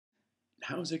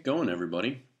How's it going,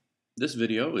 everybody? This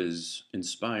video is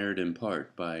inspired in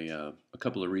part by a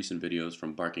couple of recent videos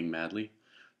from Barking Madly.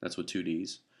 That's with two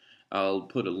Ds. I'll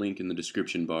put a link in the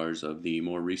description bars of the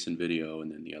more recent video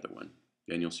and then the other one,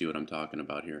 and you'll see what I'm talking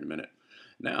about here in a minute.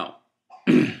 Now,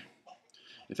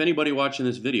 if anybody watching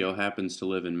this video happens to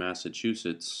live in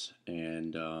Massachusetts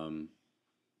and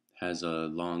has a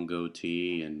long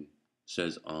goatee and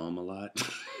says a lot,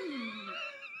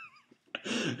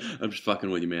 I'm just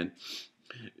fucking with you, man.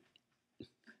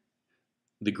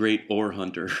 The Great Ore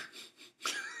Hunter.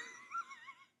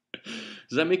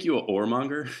 Does that make you a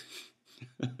oremonger?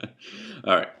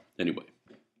 All right. Anyway,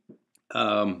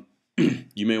 um,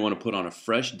 you may want to put on a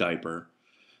fresh diaper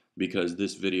because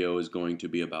this video is going to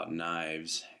be about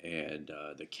knives and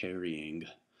the carrying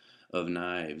of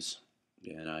knives.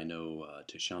 And I know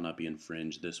to shall not be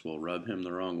infringed, this will rub him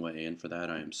the wrong way, and for that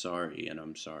I am sorry, and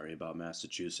I'm sorry about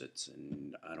Massachusetts,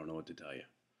 and I don't know what to tell you.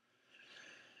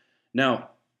 Now,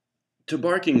 to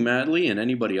Barking Madly and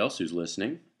anybody else who's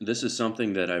listening, this is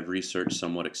something that I've researched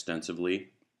somewhat extensively,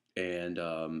 and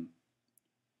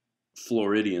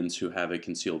Floridians who have a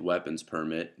concealed weapons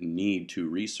permit need to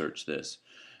research this.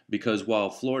 Because while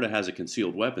Florida has a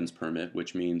concealed weapons permit,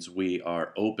 which means we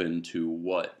are open to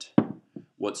what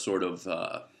sort of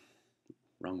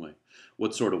wrong way,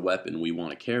 what sort of weapon we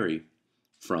want to carry,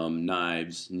 from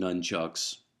knives,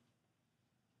 nunchucks,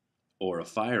 or a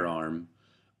firearm,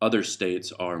 other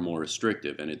states are more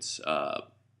restrictive, and it's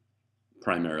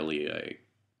primarily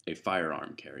a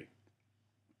firearm carry.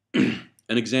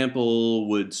 An example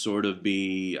would sort of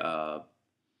be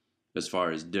as far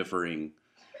as differing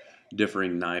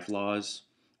knife laws.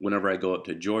 Whenever I go up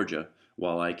to Georgia,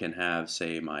 while I can have,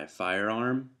 say, my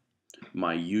firearm,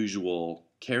 my usual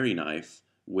carry knife,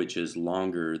 which is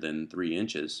longer than 3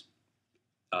 inches,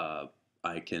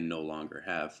 I can no longer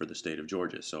have for the state of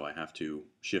Georgia. So I have to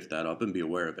shift that up and be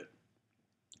aware of it.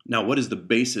 Now, what is the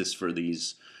basis for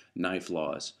these knife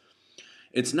laws?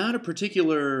 It's not a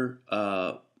particular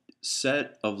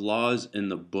set of laws in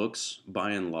the books by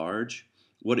and large.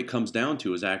 What it comes down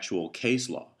to is actual case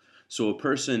law. So a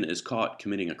person is caught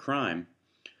committing a crime,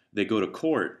 they go to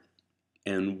court,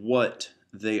 and what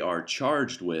they are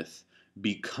charged with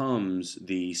becomes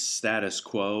the status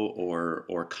quo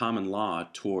or common law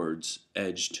towards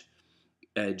edged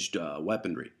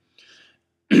weaponry.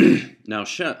 Now,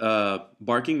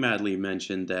 Barking Madly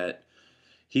mentioned that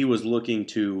he was looking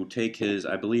to take his,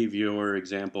 I believe your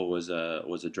example was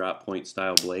a drop point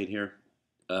style blade here,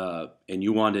 and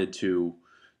you wanted to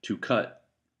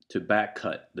back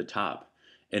cut the top,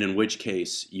 and in which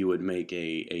case you would make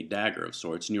a dagger of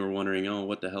sorts, and you were wondering, oh,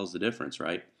 what the hell's the difference,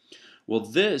 right? Well,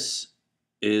 this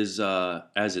is,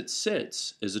 as it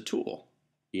sits, is a tool,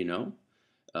 you know?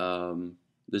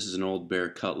 This is an old Bear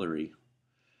Cutlery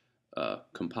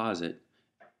composite,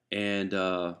 and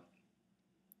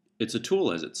it's a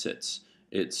tool as it sits.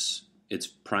 Its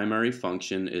primary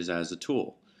function is as a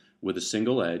tool with a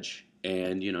single edge,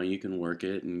 and you can work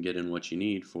it and get in what you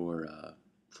need for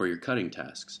your cutting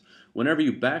tasks. Whenever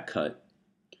you back cut,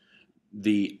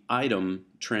 the item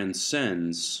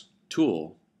transcends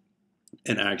tool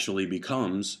and actually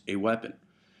becomes a weapon.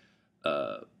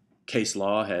 Case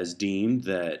law has deemed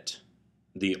that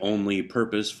the only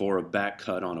purpose for a back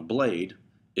cut on a blade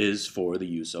is for the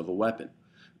use of a weapon.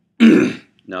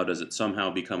 Now, does it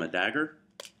somehow become a dagger?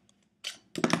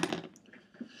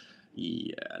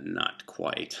 Yeah, not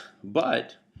quite.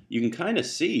 But you can kind of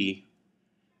see,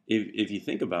 if you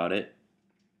think about it,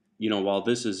 while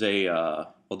this is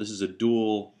a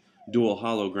dual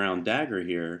hollow ground dagger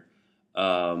here,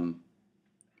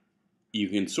 you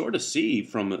can sort of see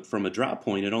from a drop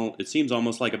point, it seems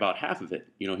almost like about half of it.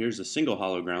 Here's a single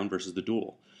hollow ground versus the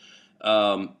dual.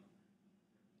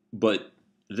 But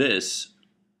this,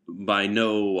 by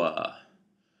no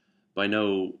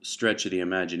stretch of the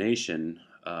imagination,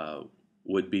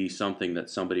 would be something that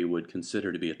somebody would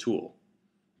consider to be a tool.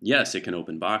 Yes, it can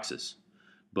open boxes,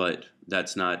 but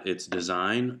that's not its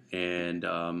design, and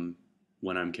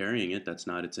when I'm carrying it, that's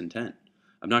not its intent.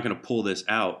 I'm not going to pull this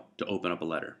out to open up a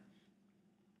letter.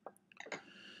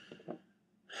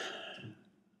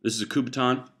 This is a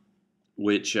Kubotan,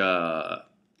 which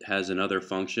has another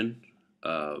function.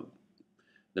 The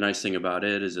nice thing about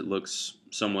it is it looks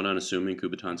somewhat unassuming.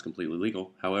 Kubotan's completely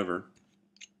legal. However,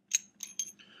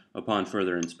 upon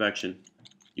further inspection,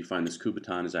 you find this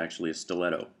Kubotan is actually a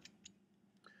stiletto.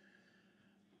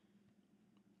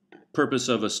 Purpose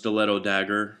of a stiletto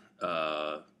dagger,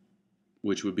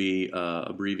 which would be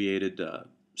abbreviated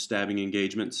stabbing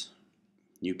engagements.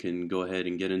 You can go ahead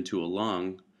and get into a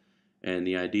lung, and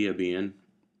the idea being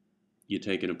you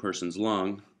take in a person's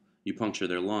lung, you puncture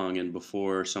their lung, and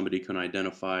before somebody can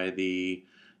identify the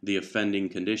offending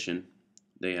condition,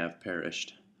 they have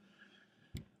perished.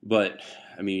 But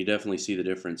I mean, you definitely see the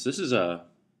difference. This is a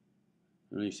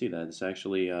you see that it's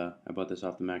actually I bought this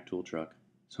off the Mac tool truck,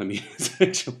 so I mean it's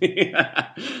actually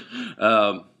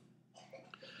um,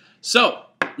 so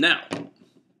now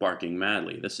barking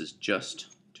madly. This is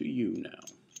just to you now.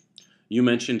 You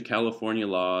mentioned California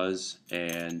laws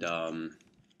and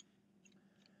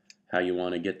how you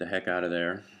want to get the heck out of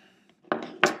there.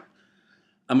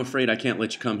 I'm afraid I can't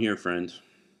let you come here, friend,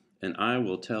 and I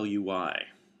will tell you why.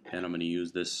 And I'm going to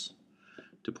use this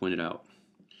to point it out.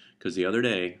 Because the other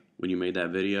day, when you made that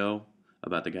video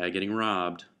about the guy getting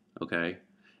robbed, okay,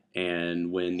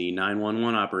 and when the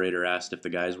 911 operator asked if the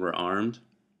guys were armed,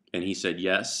 and he said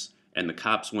yes, and the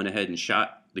cops went ahead and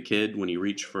shot the kid when he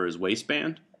reached for his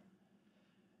waistband,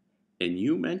 and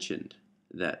you mentioned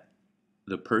that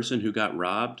the person who got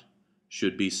robbed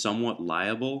should be somewhat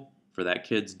liable for that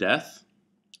kid's death,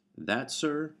 that,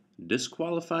 sir,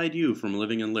 disqualified you from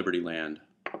living in Liberty Land.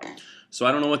 So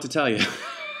I don't know what to tell you.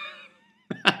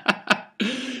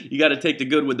 You got to take the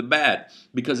good with the bad,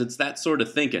 because it's that sort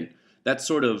of thinking, that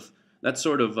sort of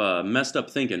messed up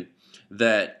thinking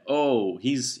that, oh,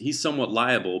 he's somewhat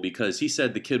liable because he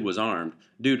said the kid was armed.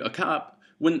 Dude, a cop,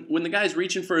 when the guy's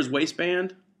reaching for his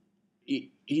waistband,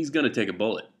 he's gonna take a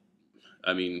bullet.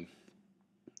 I mean,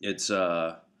 it's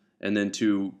and then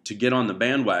to get on the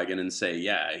bandwagon and say,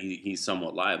 yeah, he's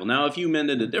somewhat liable. Now, if you meant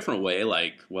it a different way,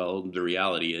 like, well, the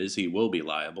reality is he will be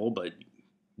liable, but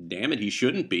damn it, he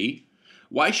shouldn't be.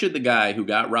 Why should the guy who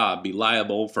got robbed be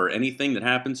liable for anything that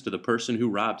happens to the person who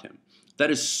robbed him? That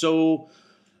is so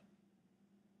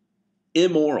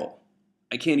immoral.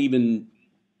 I can't even.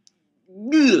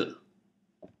 Ugh.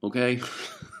 Okay?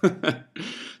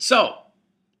 So,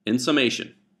 in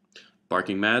summation,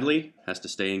 Barking Madly has to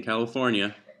stay in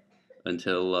California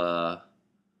until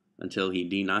he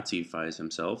denazifies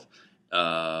himself.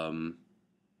 A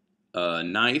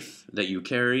knife that you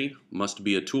carry must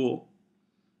be a tool.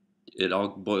 It all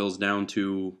boils down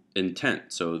to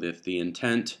intent. So if the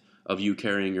intent of you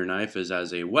carrying your knife is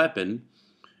as a weapon,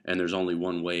 and there's only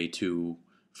one way to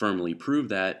firmly prove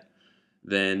that,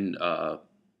 then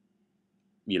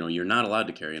you're not allowed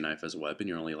to carry a knife as a weapon.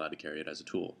 You're only allowed to carry it as a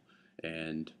tool.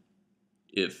 And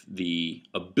if the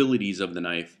abilities of the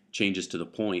knife changes to the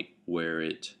point where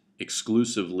it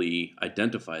exclusively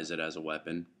identifies it as a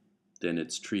weapon, then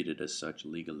it's treated as such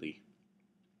legally.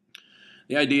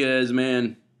 The idea is,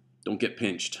 man, don't get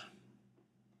pinched.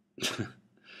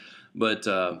 But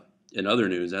in other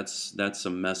news, that's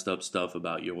some messed up stuff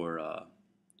about your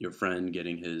friend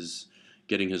getting his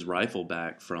rifle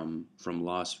back from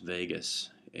Las Vegas,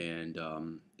 and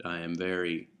I am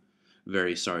very,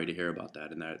 very sorry to hear about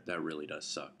that, and that really does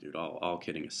suck, dude. All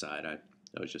kidding aside, I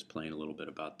was just playing a little bit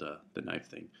about the knife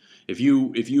thing. If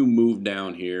you move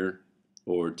down here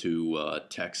or to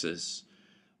Texas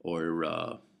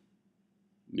or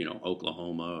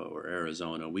Oklahoma or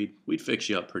Arizona, we'd fix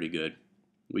you up pretty good.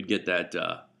 We'd get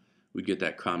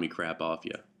that crummy crap off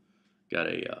you. Got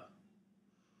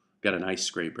an ice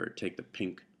scraper. Take the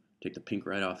pink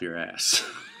right off your ass.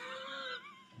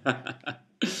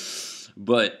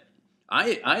 But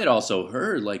I had also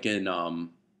heard, like, in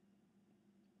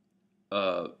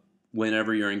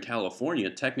whenever you're in California,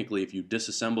 technically if you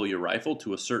disassemble your rifle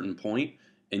to a certain point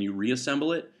and you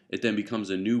reassemble it, it then becomes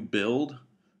a new build.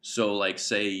 So, like,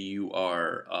 say you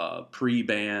are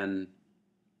pre-ban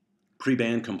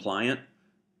compliant,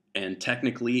 and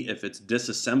technically if it's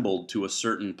disassembled to a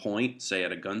certain point, say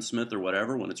at a gunsmith or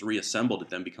whatever, when it's reassembled, it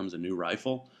then becomes a new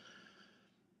rifle.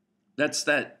 That's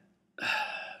that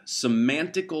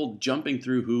semantical jumping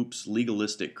through hoops,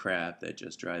 legalistic crap that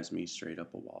just drives me straight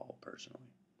up a wall, personally.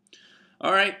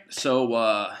 All right,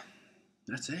 so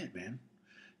that's it, man.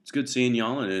 It's good seeing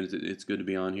y'all, and it's good to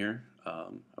be on here.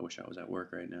 I wish I was at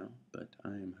work right now, but I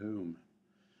am home.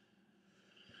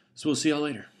 So we'll see y'all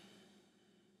later.